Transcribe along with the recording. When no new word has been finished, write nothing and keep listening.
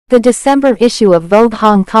The December issue of Vogue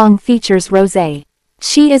Hong Kong features Rosé.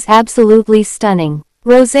 She is absolutely stunning.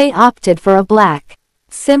 Rosé opted for a black,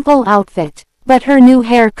 simple outfit, but her new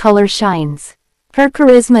hair color shines. Her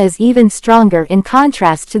charisma is even stronger in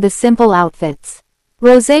contrast to the simple outfits.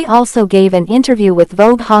 Rosé also gave an interview with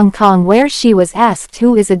Vogue Hong Kong where she was asked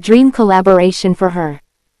who is a dream collaboration for her.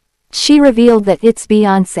 She revealed that it's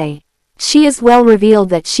Beyonce. She as well revealed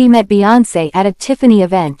that she met Beyonce at a Tiffany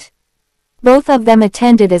event. Both of them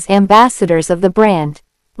attended as ambassadors of the brand.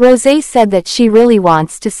 Rosé said that she really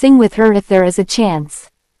wants to sing with her if there is a chance.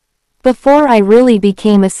 Before I really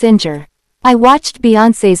became a singer, I watched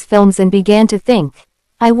Beyoncé's films and began to think,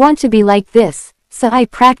 I want to be like this, so I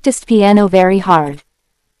practiced piano very hard.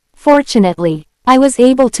 Fortunately, I was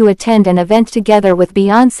able to attend an event together with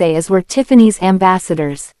Beyonce as were Tiffany's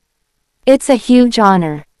ambassadors. It's a huge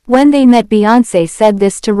honor. When they met, Beyonce said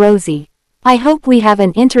this to Rosé. I hope we have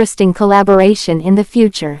an interesting collaboration in the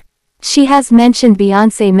future. She has mentioned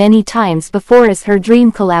Beyonce many times before as her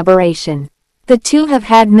dream collaboration. The two have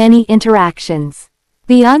had many interactions.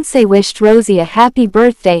 Beyonce wished Rosé a happy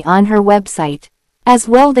birthday on her website. As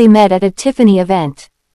well, they met at a Tiffany event.